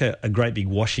 It's like a great big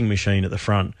washing machine at the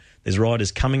front. There's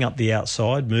riders coming up the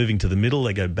outside, moving to the middle.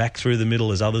 They go back through the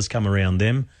middle as others come around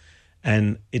them.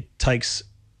 And it takes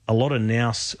a lot of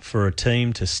nous for a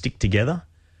team to stick together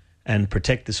and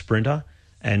protect the sprinter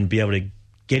and be able to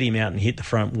get him out and hit the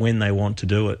front when they want to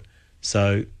do it.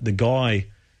 So the guy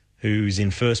who's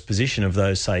in first position of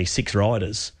those, say, 6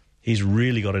 riders, he's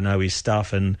really got to know his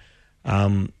stuff. And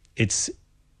it's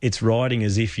riding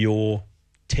as if you're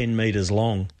 10 metres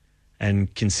long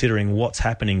and considering what's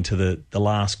happening to the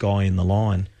last guy in the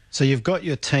line. So you've got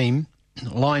your team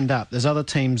lined up. There's other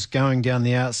teams going down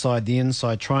the outside, the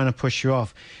inside, trying to push you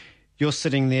off. You're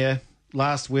sitting there,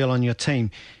 last wheel on your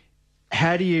team.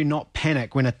 How do you not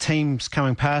panic when a team's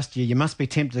coming past you? You must be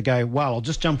tempted to go, well, I'll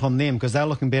just jump on them because they're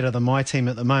looking better than my team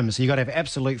at the moment. So you've got to have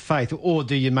absolute faith. Or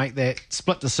do you make that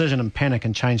split decision and panic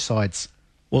and change sides?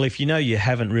 Well, if you know you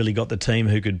haven't really got the team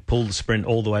who could pull the sprint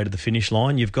all the way to the finish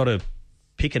line, you've got to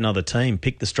pick another team,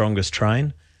 pick the strongest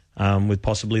train with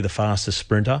possibly the fastest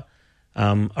sprinter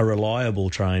a reliable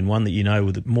train, one that you know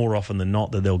with more often than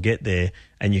not that they'll get there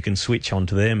and you can switch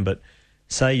onto them. But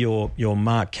say you're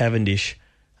Mark Cavendish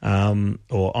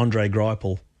or Andre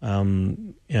Greipel,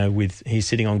 with he's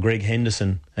sitting on Greg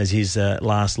Henderson as his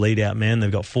last lead-out man.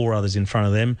 They've got 4 others in front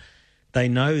of them. They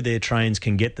know their trains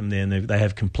can get them there, and they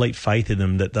have complete faith in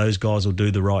them that those guys will do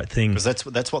the right thing. Because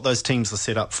that's what those teams are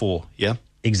set up for, yeah?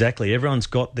 Exactly. Everyone's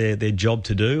got their job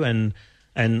to do, and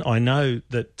I know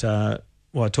that,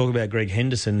 I talk about Greg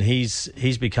Henderson,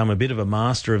 he's become a bit of a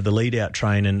master of the lead-out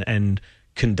train and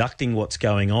conducting what's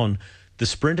going on. The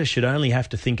sprinter should only have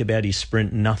to think about his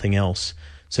sprint, nothing else.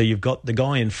 So you've got the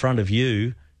guy in front of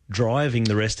you driving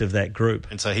the rest of that group.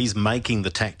 And so he's making the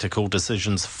tactical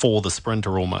decisions for the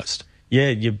sprinter almost. Yeah,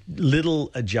 your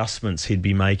little adjustments he'd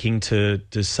be making to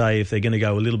say if they're going to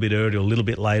go a little bit earlier or a little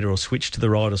bit later or switch to the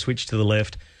right or switch to the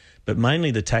left. But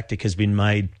mainly the tactic has been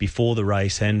made before the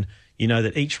race, and you know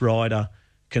that each rider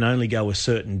can only go a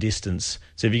certain distance.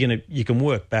 So if you can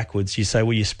work backwards. You say,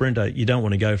 well, your sprinter, you don't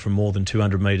want to go from more than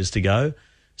 200 metres to go.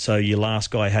 So your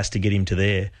last guy has to get him to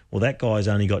there. Well, that guy's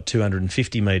only got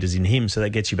 250 metres in him, so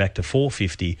that gets you back to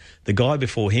 450. The guy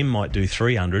before him might do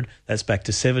 300. That's back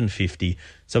to 750.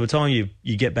 So by the time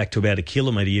you get back to about a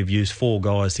kilometre, you've used 4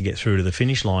 guys to get through to the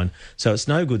finish line. So it's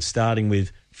no good starting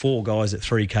with 4 guys at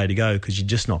 3K to go because you're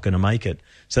just not going to make it.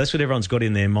 So that's what everyone's got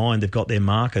in their mind. They've got their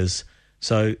markers.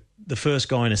 So the first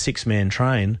guy in a 6-man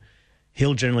train,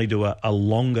 he'll generally do a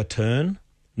longer turn,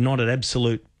 not at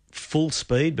absolute full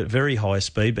speed, but very high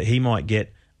speed, but he might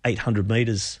get 800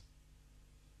 metres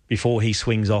before he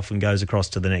swings off and goes across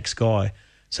to the next guy.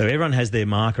 So everyone has their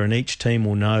marker and each team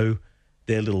will know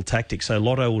their little tactic. So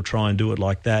Lotto will try and do it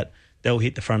like that. They'll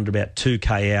hit the front at about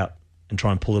 2K out and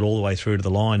try and pull it all the way through to the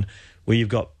line, where you've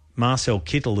got Marcel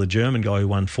Kittel, the German guy who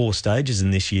won 4 stages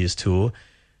in this year's tour.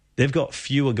 They've got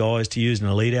fewer guys to use in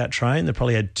a lead-out train. They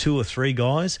probably had 2 or 3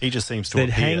 guys. He just seems to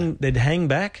appear. They'd hang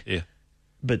back. Yeah.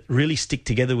 But really stick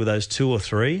together with those 2 or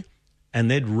 3, and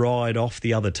they'd ride off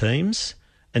the other teams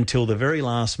until the very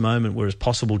last moment where it's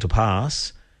possible to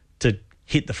pass to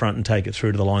hit the front and take it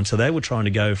through to the line. So they were trying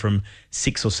to go from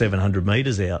 600 or 700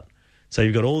 metres out. So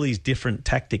you've got all these different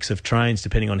tactics of trains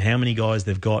depending on how many guys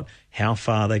they've got, how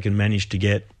far they can manage to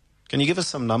get. Can you give us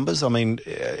some numbers? I mean,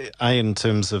 in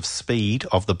terms of speed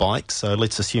of the bikes, so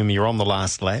let's assume you're on the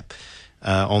last lap.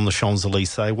 On the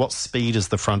Champs-Élysées, what speed is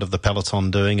the front of the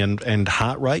peloton doing, and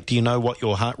heart rate? Do you know what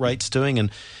your heart rate's doing,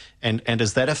 and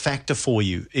is that a factor for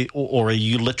you, or are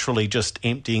you literally just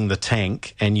emptying the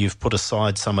tank and you've put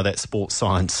aside some of that sports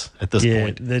science at this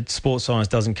point? Yeah, the sports science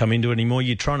doesn't come into it anymore.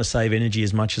 You're trying to save energy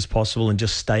as much as possible and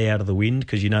just stay out of the wind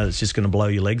because you know it's just going to blow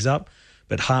your legs up.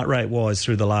 But heart rate wise,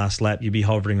 through the last lap, you'd be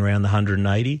hovering around the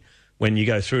 180. When you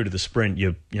go through to the sprint,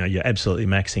 you're absolutely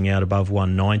maxing out above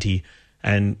 190,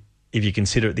 and if you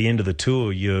consider at the end of the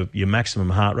tour, your maximum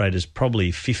heart rate is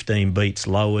probably 15 beats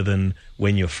lower than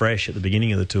when you're fresh at the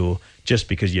beginning of the tour, just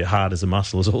because your heart as a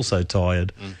muscle is also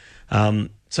tired.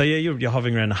 You're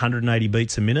hovering around 180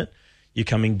 beats a minute. You're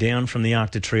coming down from the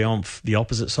Arc de Triomphe, the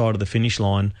opposite side of the finish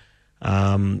line.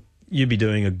 You'd be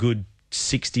doing a good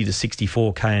 60 to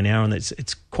 64k an hour, and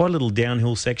it's quite a little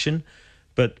downhill section,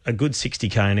 but a good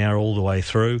 60k an hour all the way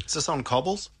through. Is this on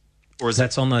cobbles?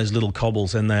 That's on those little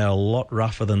cobbles, and they are a lot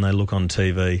rougher than they look on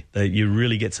TV. You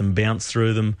really get some bounce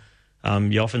through them.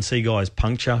 You often see guys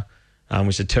puncture,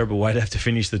 which is a terrible way to have to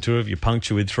finish the tour if you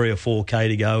puncture with 3 or 4k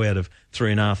to go out of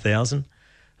 3,500.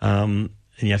 And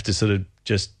you have to sort of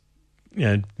just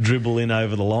dribble in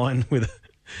over the line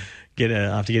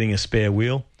after getting a spare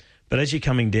wheel. But as you're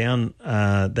coming down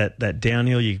that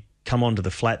downhill, you come onto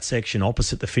the flat section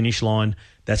opposite the finish line.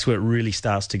 That's where it really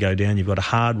starts to go down. You've got a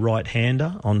hard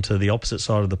right-hander onto the opposite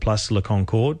side of the Place de la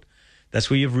Concorde. That's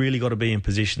where you've really got to be in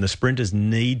position. The sprinters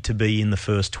need to be in the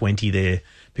first 20 there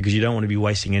because you don't want to be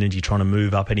wasting energy trying to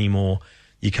move up anymore.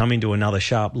 You come into another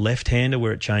sharp left-hander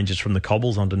where it changes from the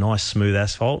cobbles onto nice smooth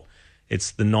asphalt.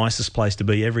 It's the nicest place to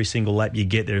be. Every single lap you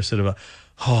get there is sort of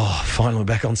finally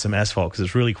back on some asphalt because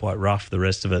it's really quite rough, the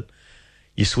rest of it.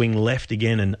 You swing left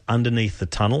again and underneath the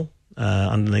tunnel,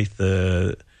 underneath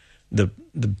the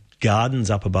gardens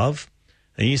up above,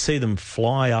 and you see them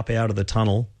fly up out of the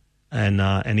tunnel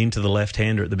and into the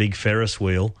left-hander at the big Ferris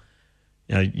wheel.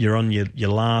 You're on your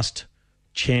last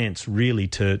chance really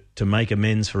to make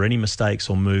amends for any mistakes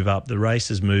or move up. The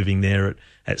race is moving there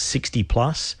at 60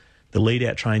 plus. The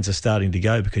lead-out trains are starting to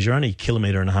go because you're only 1.5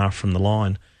 kilometres from the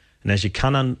line, and as you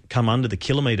come under the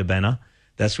kilometre banner,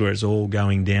 that's where it's all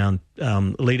going down.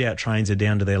 Lead-out trains are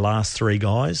down to their last 3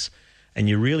 guys, and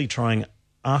you're really trying,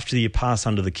 after you pass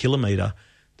under the kilometre,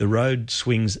 the road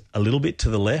swings a little bit to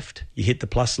the left. You hit the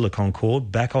Place de la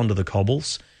Concorde, back onto the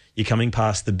cobbles. you're coming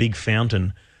past the big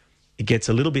fountain, it gets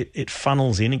a little bit, it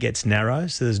funnels in, it gets narrow,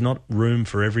 so there's not room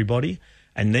for everybody.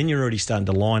 And then you're already starting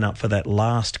to line up for that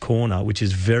last corner, which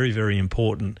is very, very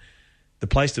important. The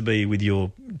place to be with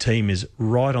your team is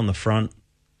right on the front.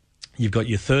 You've got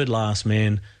your third last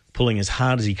man pulling as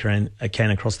hard as he can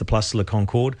across the Place de la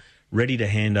Concorde, ready to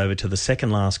hand over to the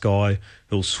second last guy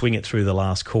who'll swing it through the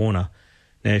last corner.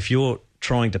 Now, if you're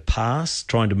trying to pass,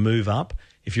 trying to move up,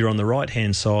 if you're on the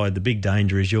right-hand side, the big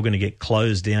danger is you're going to get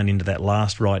closed down into that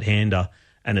last right-hander,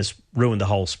 and it's ruined the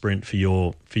whole sprint for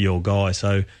your guy.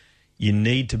 So you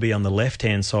need to be on the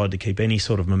left-hand side to keep any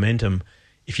sort of momentum.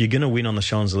 If you're going to win on the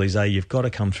Champs-Elysees, you've got to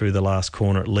come through the last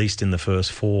corner at least in the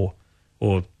first 4,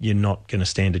 or you're not going to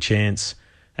stand a chance.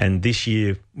 And this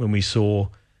year, when we saw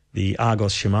the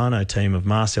Argos Shimano team of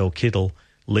Marcel Kittel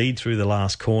lead through the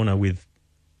last corner with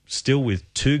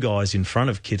 2 guys in front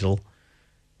of Kittel,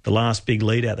 the last big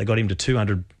lead out, they got him to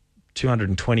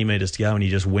 220 metres to go, and he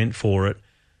just went for it.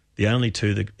 The only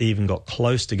 2 that even got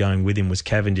close to going with him was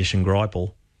Cavendish and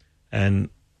Greipel. And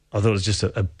I thought it was just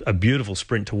a beautiful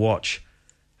sprint to watch,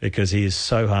 because he is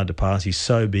so hard to pass. He's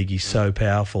so big. He's so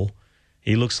powerful.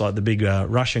 He looks like the big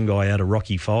Russian guy out of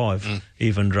Rocky V,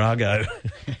 Ivan Drago.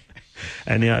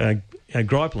 And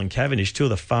Greipel and Cavendish, 2 of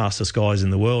the fastest guys in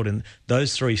the world. And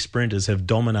those 3 sprinters have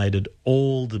dominated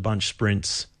all the bunch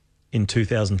sprints in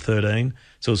 2013.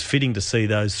 So it was fitting to see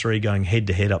those 3 going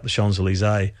head-to-head up the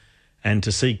Champs-Elysees. And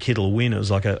to see Kittel win, it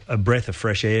was like a breath of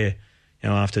fresh air,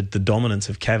 after the dominance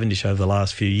of Cavendish over the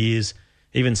last few years.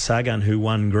 Even Sagan, who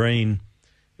won green,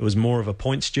 it was more of a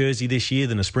points jersey this year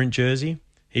than a sprint jersey.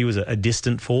 He was a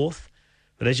distant 4th.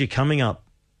 But as you're coming up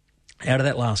out of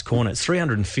that last corner, it's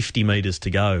 350 metres to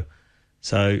go.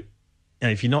 So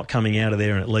if you're not coming out of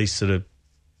there and at least sort of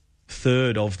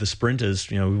third of the sprinters,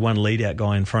 with one lead-out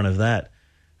guy in front of that,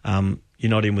 you're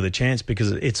not in with a chance,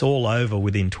 because it's all over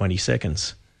within 20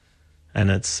 seconds. And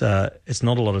it's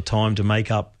not a lot of time to make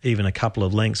up even a couple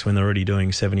of lengths when they're already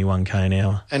doing 71k an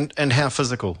hour. And how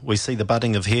physical? We see the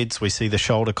butting of heads, we see the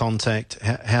shoulder contact.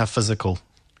 How physical?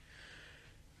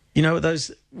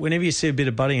 Whenever you see a bit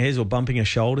of butting heads or bumping of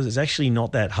shoulders, it's actually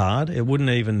not that hard. It wouldn't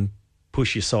even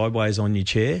push you sideways on your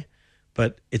chair,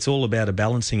 but it's all about a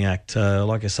balancing act.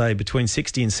 Like I say, between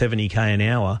 60 and 70k an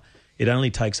hour, it only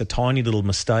takes a tiny little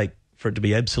mistake for it to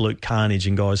be absolute carnage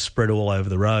and guys spread all over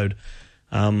the road.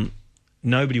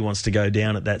 Nobody wants to go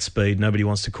down at that speed. Nobody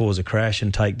wants to cause a crash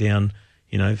and take down,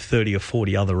 30 or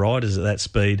 40 other riders at that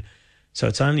speed. So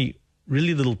it's only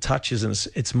really little touches, and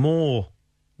it's more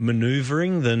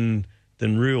manoeuvring than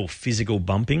real physical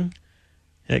bumping.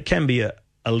 It can be a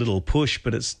little push,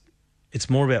 but it's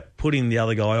more about putting the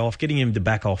other guy off, getting him to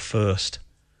back off first.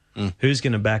 Who's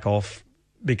going to back off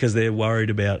because they're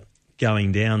worried about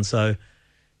going down? So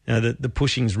the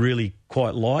pushing's really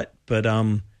quite light, but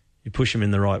you push them in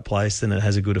the right place, then it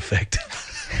has a good effect.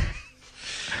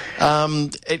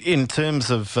 In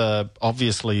terms of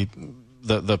obviously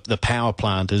the power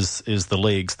plant is the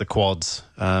legs, the quads,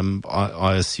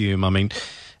 I assume. I mean,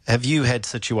 have you had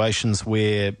situations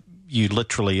where you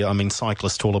literally,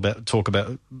 cyclists talk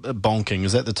about bonking.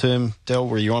 Is that the term, Del,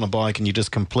 where you're on a bike and you're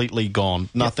just completely gone,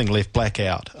 nothing left,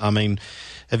 blackout?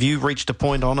 Have you reached a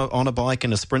point on a bike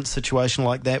in a sprint situation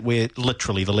like that where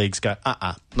literally the legs go,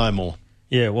 no more?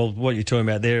 Yeah, well, what you're talking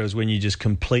about there is when you just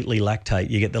completely lactate.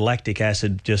 You get the lactic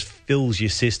acid just fills your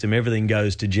system. Everything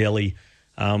goes to jelly.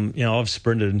 I've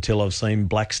sprinted until I've seen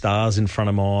black stars in front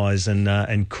of my eyes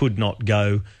and could not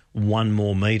go 1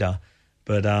 more metre.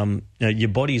 But your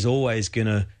body's always going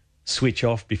to switch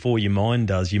off before your mind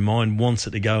does. Your mind wants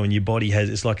it to go, and your body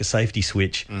it's like a safety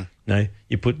switch.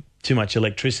 You put too much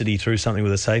electricity through something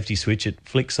with a safety switch, it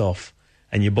flicks off,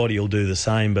 and your body will do the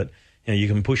same. But you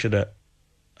can push it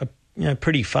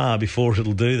pretty far before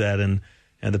it'll do that, and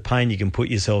the pain you can put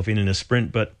yourself in a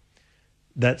sprint. But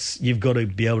you've got to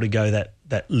be able to go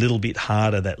that little bit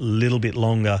harder, that little bit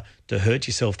longer, to hurt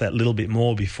yourself that little bit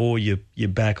more before you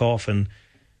back off. And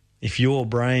if your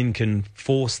brain can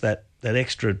force that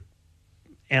extra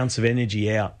ounce of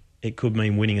energy out, it could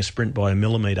mean winning a sprint by a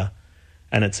millimetre.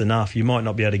 And it's enough. You might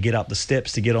not be able to get up the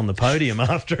steps to get on the podium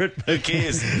after it. Who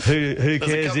cares? Who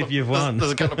cares if you've won?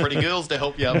 There's a couple of pretty girls to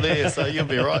help you up there, so you'll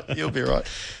be right.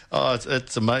 Oh,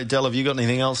 it's amazing. Del, have you got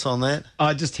anything else on that?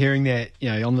 Just hearing that,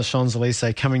 on the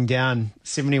Champs-Elysees, coming down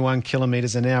 71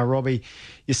 kilometres an hour, Robbie,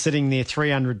 you're sitting there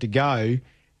 300 to go.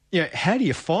 How do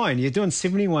you find you're doing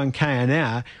 71k an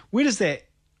hour? Where does that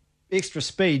extra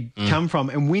speed come from,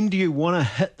 and when do you want to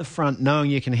hit the front knowing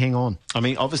you can hang on?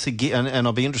 Obviously, and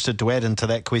I'll be interested to add into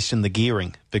that question the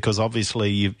gearing, because obviously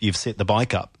you've set the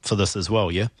bike up for this as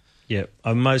well, yeah? Yeah.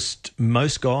 Most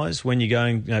guys, when you're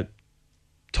going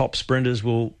top sprinters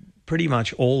will pretty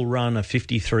much all run a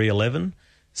 53.11.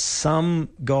 Some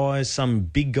guys, some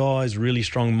big guys, really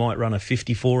strong, might run a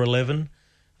 54.11.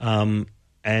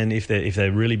 And if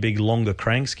they're really big, longer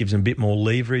cranks, gives them a bit more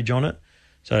leverage on it.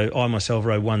 So I myself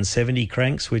rode 170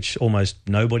 cranks, which almost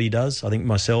nobody does. I think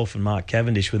myself and Mark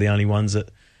Cavendish were the only ones that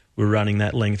were running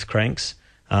that length cranks.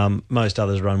 Most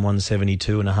others run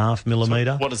 172.5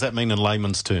 millimetre. So what does that mean in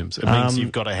layman's terms? It means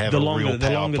you've got to have a real power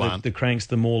the longer plant. The cranks,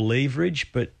 the more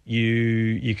leverage, but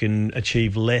you can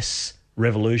achieve less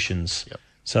revolutions. Yep.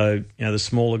 So the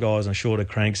smaller guys on shorter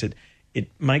cranks, it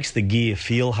makes the gear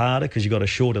feel harder because you've got a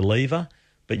shorter lever,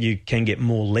 but you can get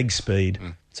more leg speed.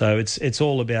 So it's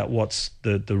all about what's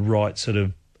the right sort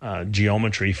of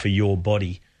geometry for your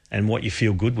body and what you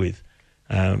feel good with,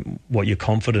 what you're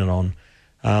confident on.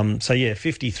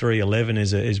 53.11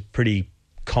 is pretty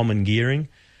common gearing.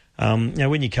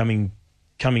 When you're coming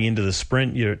into the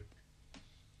sprint, you're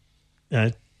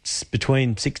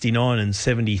between 69 and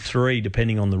 73,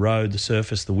 depending on the road, the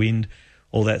surface, the wind,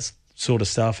 all that sort of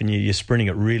stuff, and you're sprinting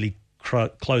at really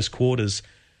close quarters.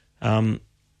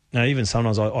 Even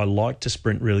sometimes I like to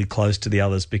sprint really close to the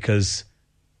others because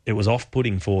it was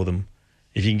off-putting for them.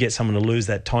 If you can get someone to lose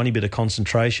that tiny bit of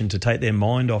concentration, to take their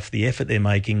mind off the effort they're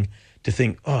making, to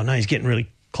think, oh, no, he's getting really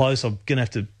close, I'm going to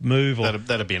have to move. Or,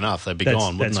 that'd be enough. They'd be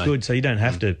gone, wouldn't they? That's good. So you don't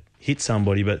have to hit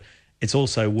somebody, but it's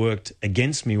also worked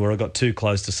against me where I got too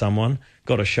close to someone,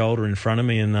 got a shoulder in front of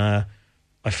me, and I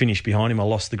finished behind him. I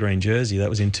lost the green jersey. That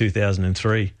was in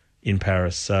 2003 in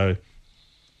Paris. So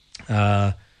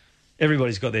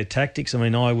everybody's got their tactics. I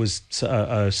mean, I was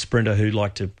a sprinter who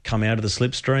liked to come out of the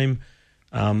slipstream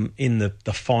in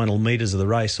the final metres of the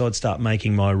race. So I'd start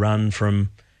making my run from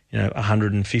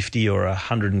 150 or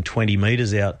 120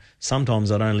 metres out.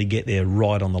 Sometimes I'd only get there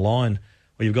right on the line.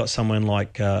 Or you've got someone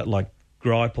like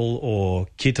Greipel or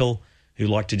Kittel who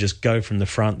like to just go from the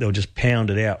front. They'll just pound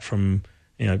it out from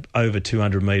over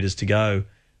 200 metres to go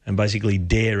and basically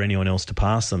dare anyone else to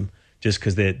pass them just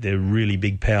because they're really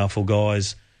big, powerful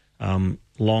guys,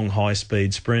 long,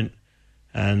 high-speed sprint.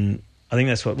 And I think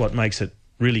that's what makes it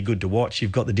really good to watch.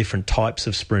 You've got the different types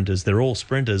of sprinters. They're all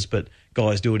sprinters, but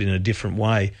guys do it in a different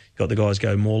way. You've got the guys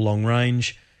go more long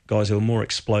range, guys who are more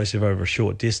explosive over a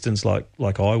short distance like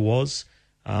I was.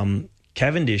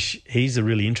 Cavendish, he's a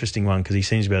really interesting one because he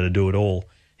seems to be able to do it all.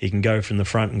 He can go from the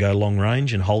front and go long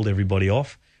range and hold everybody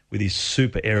off with his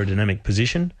super aerodynamic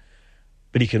position,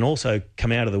 but he can also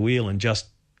come out of the wheel and just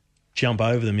jump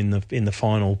over them in the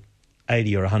final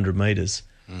 80 or 100 metres.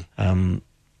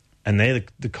 And they're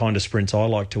the kind of sprints I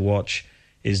like to watch,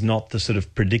 is not the sort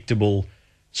of predictable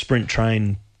sprint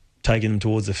train taking them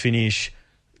towards the finish,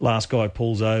 last guy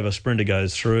pulls over, sprinter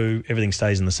goes through, everything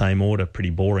stays in the same order, pretty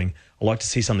boring. I like to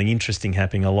see something interesting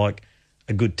happening. I like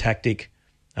a good tactic.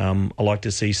 I like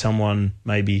to see someone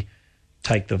maybe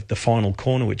take the final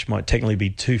corner, which might technically be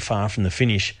too far from the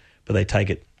finish, but they take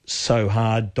it so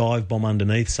hard, dive bomb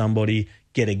underneath somebody,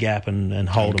 get a gap and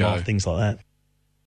hold them off, things like that.